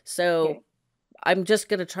dementias, so I'm just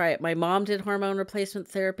going to try it. My mom did hormone replacement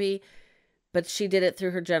therapy, but she did it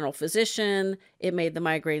through her general physician. It made the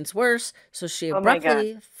migraines worse. So she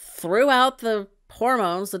abruptly threw out the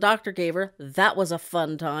hormones the doctor gave her. That was a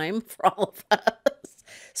fun time for all of us.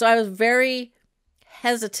 So I was very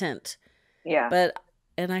hesitant. Yeah.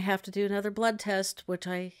 And I have to do another blood test, which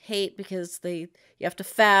I hate because you have to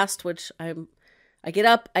fast, which I get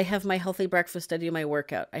up, I have my healthy breakfast, I do my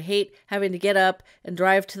workout. I hate having to get up and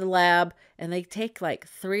drive to the lab, and they take like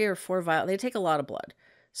 3 or 4 vials. They take a lot of blood.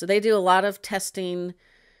 So they do a lot of testing,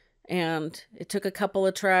 and it took a couple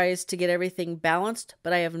of tries to get everything balanced,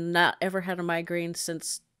 but I have not ever had a migraine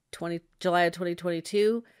since July of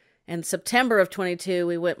 2022. And September of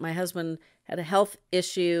 22, my husband had a health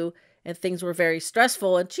issue, and things were very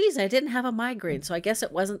stressful, and geez, I didn't have a migraine, so I guess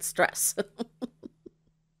it wasn't stress.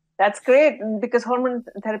 That's great, because hormone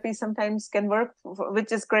therapy sometimes can work,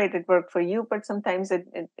 which is great. It worked for you, but sometimes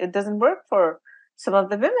it doesn't work for some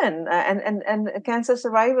of the women and cancer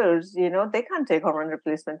survivors. They can't take hormone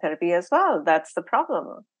replacement therapy as well. That's the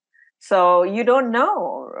problem. So you don't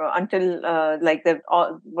know until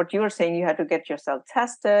what you were saying. You had to get yourself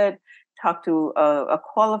tested, talk to a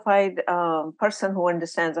qualified person who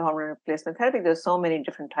understands the hormone replacement therapy. There's so many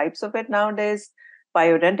different types of it nowadays.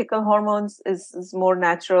 Bioidentical hormones is more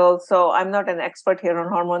natural. So I'm not an expert here on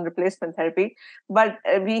hormone replacement therapy, but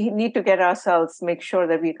we need to get ourselves, make sure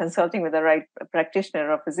that we're consulting with the right practitioner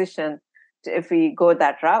or physician if we go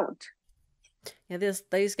that route. Yeah,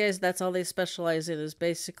 these guys, that's all they specialize in, is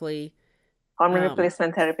basically hormone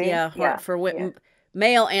replacement therapy. Yeah, for women,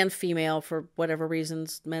 male and female, for whatever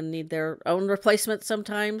reasons. Men need their own replacement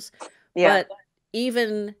sometimes. Yeah. But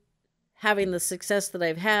even having the success that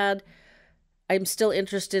I've had, I'm still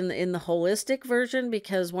interested in the holistic version,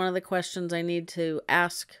 because one of the questions I need to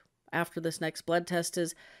ask after this next blood test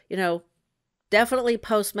is, definitely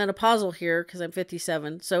postmenopausal here, because I'm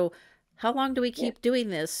 57. So how long do we keep doing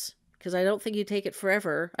this? Because I don't think you take it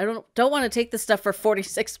forever. I don't want to take this stuff for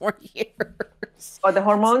 46 more years. Or the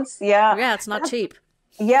hormones? Yeah. Yeah, it's not cheap.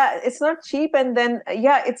 Yeah, it's not cheap. And then,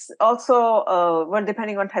 it's also,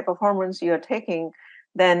 depending on type of hormones you're taking,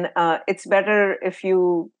 then it's better if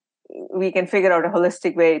you we can figure out a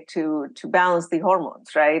holistic way to balance the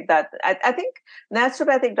hormones, right? That I think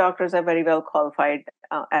naturopathic doctors are very well qualified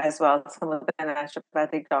as well. Some of the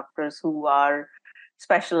naturopathic doctors who are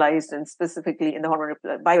specialized in specifically in the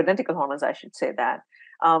bioidentical hormones, I should say that.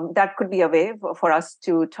 That could be a way for us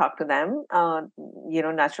to talk to them,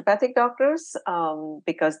 naturopathic doctors,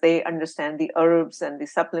 because they understand the herbs and the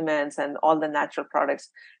supplements and all the natural products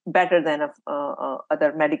better than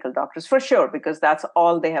other medical doctors, for sure, because that's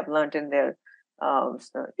all they have learned in their,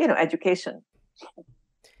 education.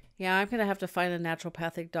 Yeah, I'm going to have to find a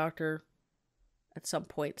naturopathic doctor at some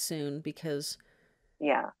point soon because,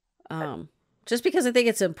 just because I think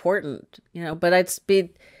it's important, but I'd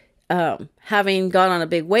be, having gone on a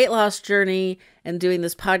big weight loss journey and doing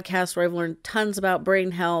this podcast where I've learned tons about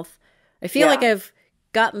brain health, I feel like I've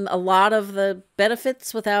gotten a lot of the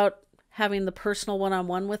benefits without having the personal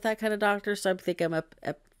one-on-one with that kind of doctor. So I think I'm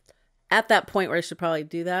at that point where I should probably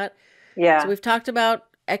do that. Yeah. So we've talked about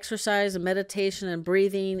exercise and meditation and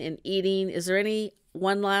breathing and eating. Is there any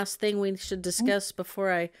one last thing we should discuss before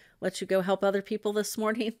I let you go help other people this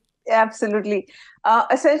morning? Absolutely.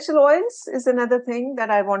 Essential oils is another thing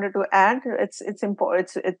that I wanted to add. It's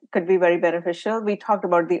important. It could be very beneficial. We talked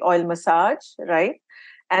about the oil massage, right?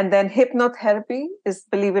 And then hypnotherapy is,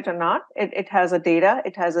 believe it or not, it has a data,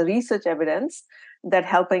 it has a research evidence that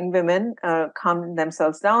helping women calm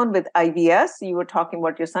themselves down with IBS. You were talking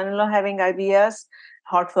about your son-in-law having IBS,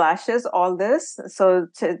 hot flashes, all this. So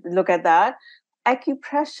to look at that.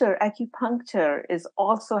 Acupuncture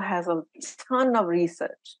also has a ton of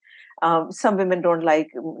research. Some women don't like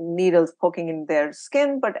needles poking in their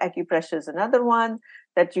skin, but acupressure is another one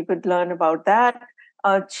that you could learn about that.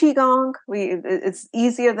 Qigong, it's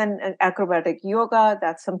easier than acrobatic yoga.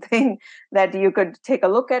 That's something that you could take a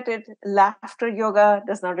look at it. Laughter yoga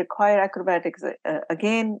does not require acrobatics.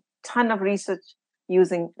 Again, ton of research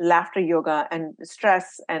using laughter yoga and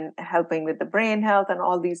stress and helping with the brain health and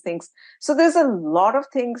all these things. So there's a lot of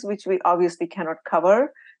things which we obviously cannot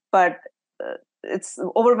cover, but it's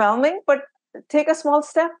overwhelming, but take a small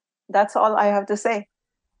step. That's all I have to say.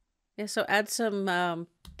 Yeah, so add some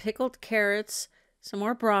pickled carrots, some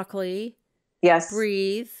more broccoli. Yes.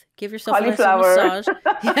 Breathe. Give yourself cauliflower. a nice massage.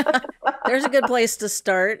 Yeah, there's a good place to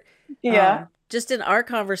start. Yeah. Just in our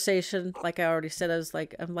conversation, like I already said,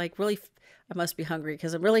 I'm really, I must be hungry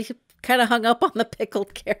because I'm really kind of hung up on the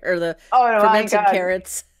pickled the fermented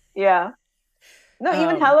carrots. Yeah. No,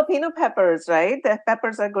 even jalapeno peppers, right? The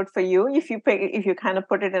peppers are good for you. If you kind of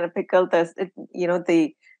put it in a pickle,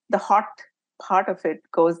 the hot part of it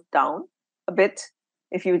goes down a bit.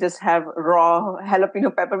 If you just have raw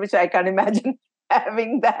jalapeno pepper, which I can't imagine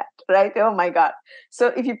having that, right? Oh my God! So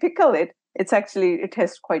if you pickle it, it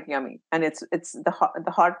tastes quite yummy, and it's the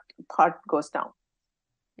hot part goes down.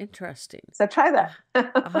 Interesting. So try that.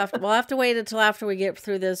 We'll have to wait until after we get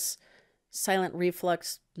through this silent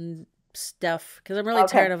reflux stuff because I'm really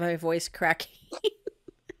tired of my voice cracking.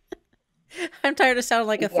 I'm tired of sounding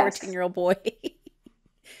like a 13-year-old boy.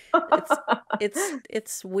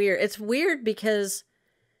 It's weird. It's weird because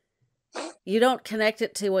you don't connect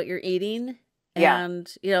it to what you're eating.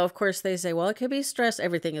 And, of course they say, well, it could be stress.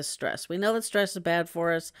 Everything is stress. We know that stress is bad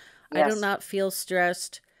for us. Yes. I do not feel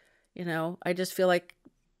stressed. I just feel like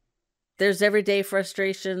there's everyday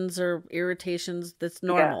frustrations or irritations that's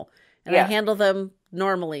normal. And I handle them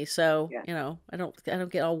normally. So, I don't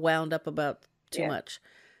get all wound up about too much.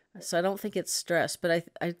 So I don't think it's stress, but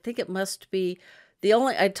I think it must be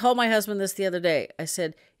I told my husband this the other day. I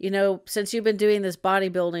said, since you've been doing this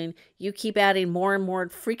bodybuilding, you keep adding more and more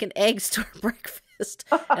freaking eggs to our breakfast.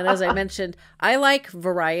 And as I mentioned, I like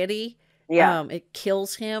variety. Yeah. It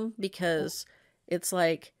kills him because it's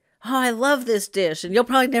like, oh, I love this dish and you'll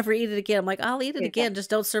probably never eat it again. I'm like, I'll eat it again.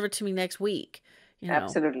 Just don't serve it to me next week.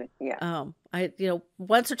 Absolutely. Yeah.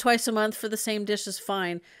 Once or twice a month for the same dish is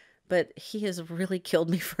fine, but he has really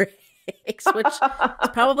killed me for eggs, which is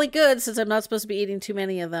probably good since I'm not supposed to be eating too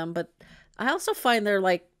many of them. But I also find they're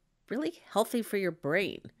like really healthy for your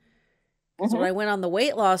brain. Because when I went on the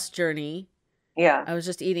weight loss journey, I was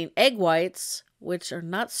just eating egg whites, which are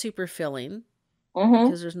not super filling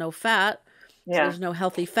because there's no fat. So there's no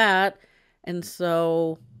healthy fat. And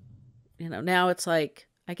so, now it's like,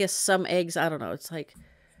 I guess some eggs, I don't know. It's like,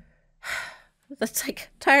 that's like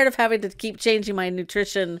tired of having to keep changing my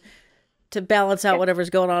nutrition to balance out whatever's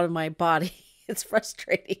going on in my body. It's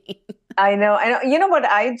frustrating. I know. You know what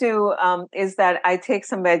I do is that I take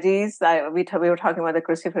some veggies. We were talking about the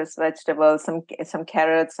cruciferous vegetables, some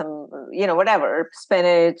carrots, some whatever,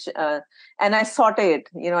 spinach, and I saute it.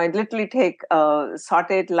 I literally take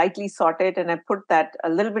lightly saute it, and I put that a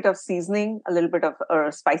little bit of seasoning, a little bit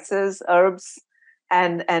of spices, herbs,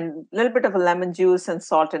 and a little bit of a lemon juice and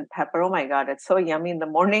salt and pepper. Oh my God, it's so yummy in the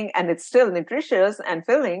morning, and it's still nutritious and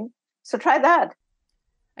filling. So try that.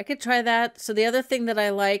 I could try that. So the other thing that I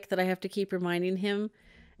like that I have to keep reminding him,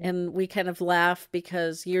 and we kind of laugh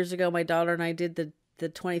because years ago my daughter and I did the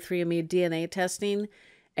 23andMe DNA testing,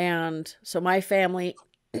 and so my family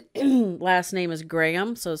last name is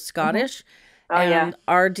Graham, so Scottish. Oh, and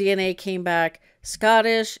our DNA came back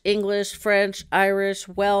Scottish, English, French, Irish,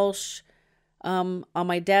 Welsh. On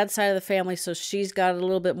my dad's side of the family, so she's got a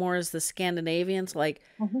little bit more as the Scandinavians. Like,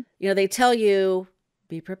 they tell you,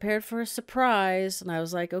 be prepared for a surprise. And I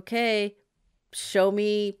was like, okay, show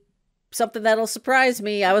me something that'll surprise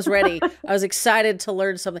me. I was ready. I was excited to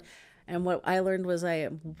learn something. And what I learned was I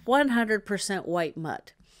am 100% white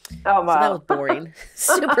mutt. Oh, wow. So that was boring.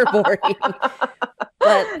 Super boring.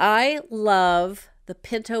 But I love the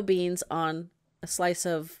pinto beans on a slice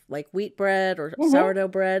of like wheat bread or sourdough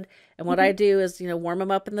bread. And what I do is, warm them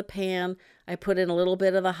up in the pan. I put in a little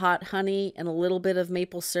bit of the hot honey and a little bit of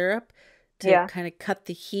maple syrup to kind of cut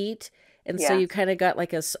the heat. And so you kind of got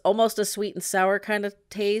like almost a sweet and sour kind of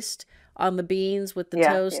taste on the beans with the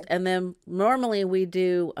toast. And then normally we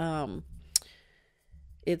do,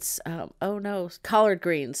 collard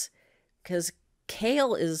greens, because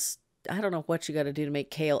kale is, I don't know what you got to do to make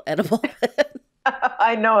kale edible.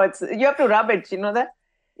 I know, you have to rub it, you know that?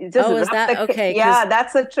 Is that okay? Yeah,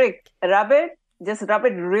 that's a trick. Just rub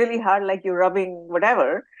it really hard, like you're rubbing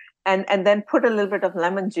whatever, and then put a little bit of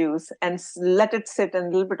lemon juice and let it sit, and a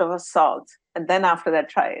little bit of a salt, and then after that,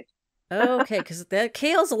 try it. Okay, because that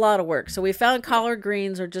kale's a lot of work. So we found collard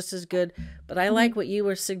greens are just as good, but I like what you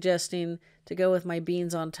were suggesting to go with my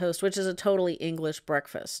beans on toast, which is a totally English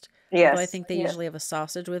breakfast. Yes, although I think they usually have a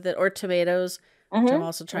sausage with it, or tomatoes, which I'm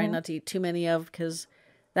also trying not to eat too many of because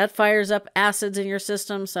that fires up acids in your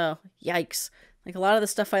system. So yikes. Like a lot of the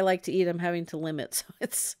stuff I like to eat, I'm having to limit. So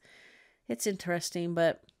it's interesting,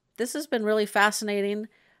 but this has been really fascinating.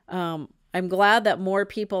 I'm glad that more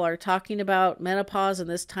people are talking about menopause in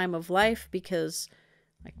this time of life because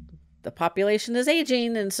the population is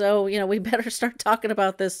aging. And so, we better start talking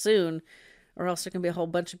about this soon, or else there can be a whole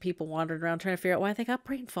bunch of people wandering around trying to figure out why they got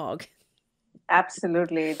brain fog.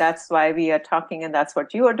 Absolutely. That's why we are talking, and that's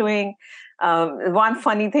what you are doing. One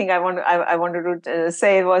funny thing I wanted to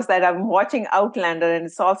say was that I'm watching Outlander, and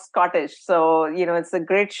it's all Scottish. So, it's a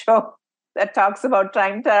great show that talks about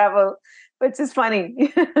time travel, which is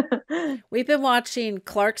funny. We've been watching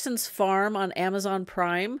Clarkson's Farm on Amazon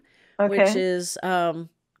Prime, which is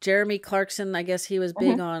Jeremy Clarkson. I guess he was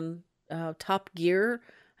big on Top Gear.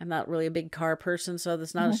 I'm not really a big car person, so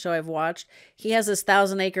that's not a show I've watched. He has this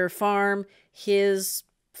 1,000-acre farm. His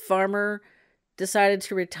farmer decided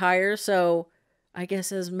to retire, so I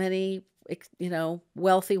guess as many,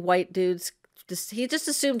 wealthy white dudes, he just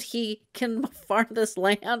assumed he can farm this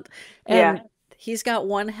land. And he's got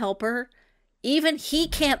one helper. Even he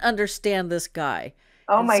can't understand this guy.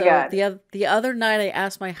 Oh, my God. The other night I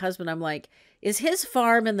asked my husband, I'm like, is his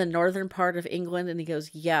farm in the northern part of England? And he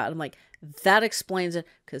goes, yeah. And I'm like, that explains it,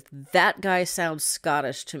 because that guy sounds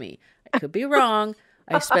Scottish to me. I could be wrong.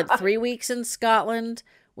 I spent 3 weeks in Scotland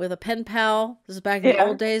with a pen pal. This is back in the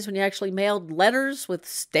old days when you actually mailed letters with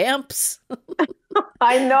stamps.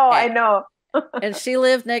 I know. And she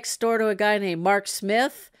lived next door to a guy named Mark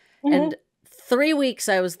Smith. And 3 weeks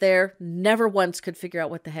I was there, never once could figure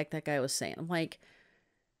out what the heck that guy was saying. I'm like,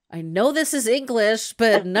 I know this is English,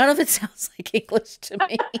 but none of it sounds like English to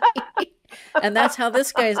me. And that's how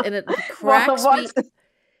this guy's, and it cracks me.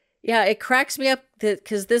 Yeah, it cracks me up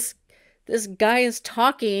because this guy is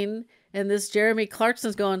talking, and this Jeremy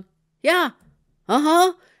Clarkson's going, yeah,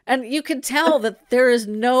 and you can tell that there is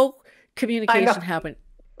no communication happening.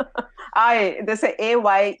 They say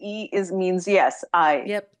AYE means yes, I.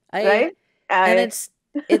 Yep. Right? And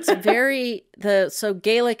it's very, so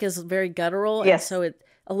Gaelic is very guttural. Yes. And so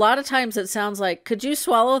a lot of times it sounds like, could you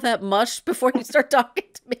swallow that mush before you start talking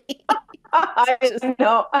to me? I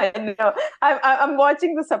know. I'm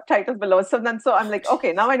watching the subtitles below. So I'm like,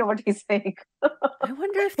 okay, now I know what he's saying. I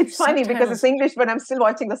wonder if it's funny because it's English, but I'm still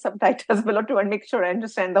watching the subtitles below to make sure I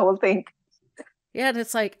understand the whole thing. Yeah, and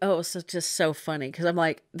it's like, oh, so just so funny because I'm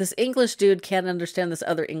like, this English dude can't understand this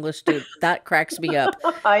other English dude. That cracks me up.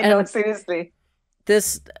 I know, seriously. I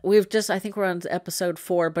think we're on episode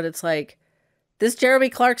 4, but it's like, this Jeremy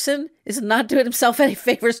Clarkson is not doing himself any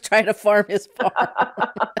favors trying to farm his farm.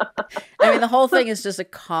 I mean, the whole thing is just a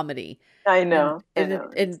comedy. I know.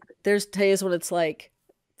 And there's days when it's like,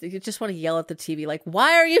 you just want to yell at the TV, like,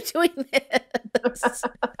 why are you doing this?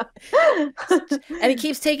 And he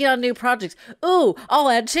keeps taking on new projects. Ooh, I'll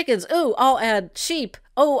add chickens. Ooh, I'll add sheep.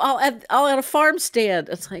 Oh, I'll add a farm stand.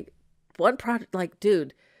 It's like, one product, like,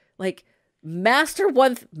 dude, like master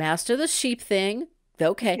the sheep thing.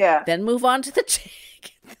 Okay. Yeah. Then move on to the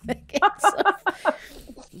chicken thing.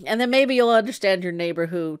 And then maybe you'll understand your neighbor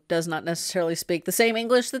who does not necessarily speak the same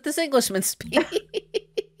English that this Englishman speaks.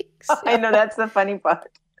 I know, that's the funny part.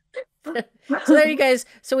 So there you guys.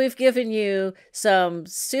 So we've given you some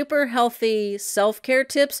super healthy self-care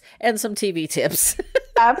tips and some TV tips.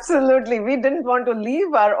 Absolutely. We didn't want to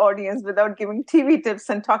leave our audience without giving TV tips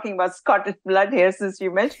and talking about Scottish blood here, since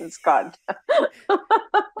you mentioned Scott.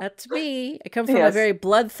 That's me. I come from a very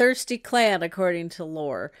bloodthirsty clan, according to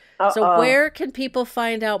lore. So where can people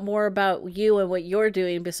find out more about you and what you're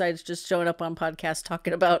doing besides just showing up on podcasts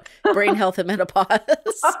talking about brain health and menopause?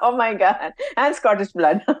 Oh my God. And Scottish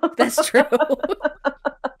blood. That's true.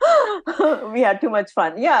 We had too much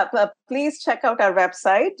fun. Yeah, please check out our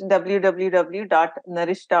website,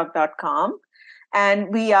 www.nourishdoc.com.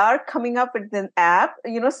 And we are coming up with an app.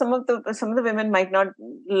 Some of the women might not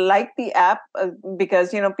like the app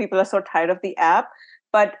because, people are so tired of the app.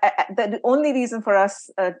 But the only reason for us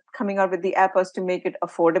coming out with the app was to make it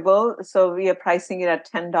affordable. So we are pricing it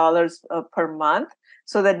at $10 per month,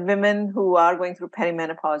 so that women who are going through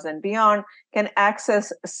perimenopause and beyond can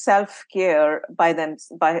access self-care by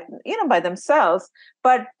themselves.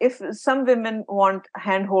 But if some women want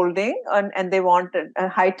hand-holding and they want a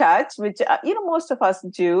high touch, which most of us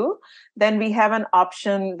do, then we have an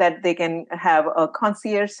option that they can have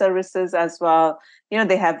concierge services as well.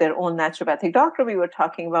 They have their own naturopathic doctor. We were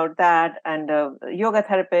talking about that, and a yoga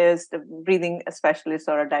therapist, a breathing specialist,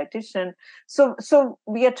 or a dietitian. So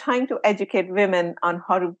we are trying to educate women on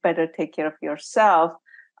how to better take care of yourself,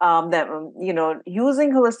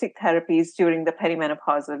 using holistic therapies during the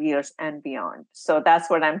perimenopausal years and beyond. So that's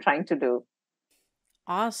what I'm trying to do.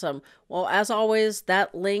 Awesome. Well, as always,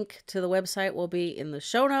 that link to the website will be in the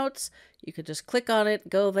show notes. You could just click on it,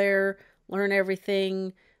 go there, learn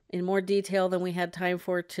everything in more detail than we had time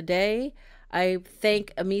for today. I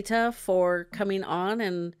thank Amita for coming on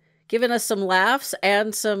and giving us some laughs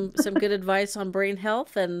and some good advice on brain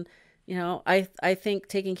health. And, I think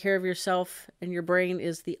taking care of yourself and your brain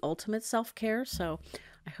is the ultimate self-care. So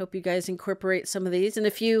I hope you guys incorporate some of these. And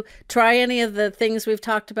if you try any of the things we've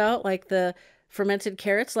talked about, like the fermented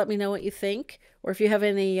carrots, let me know what you think. Or if you have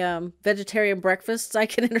any vegetarian breakfasts I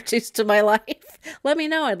can introduce to my life, let me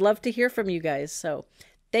know. I'd love to hear from you guys. So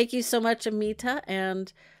thank you so much, Amita,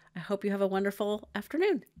 and I hope you have a wonderful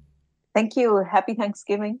afternoon. Thank you. Happy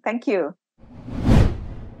Thanksgiving. Thank you.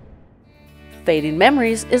 Fading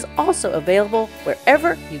Memories is also available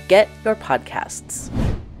wherever you get your podcasts.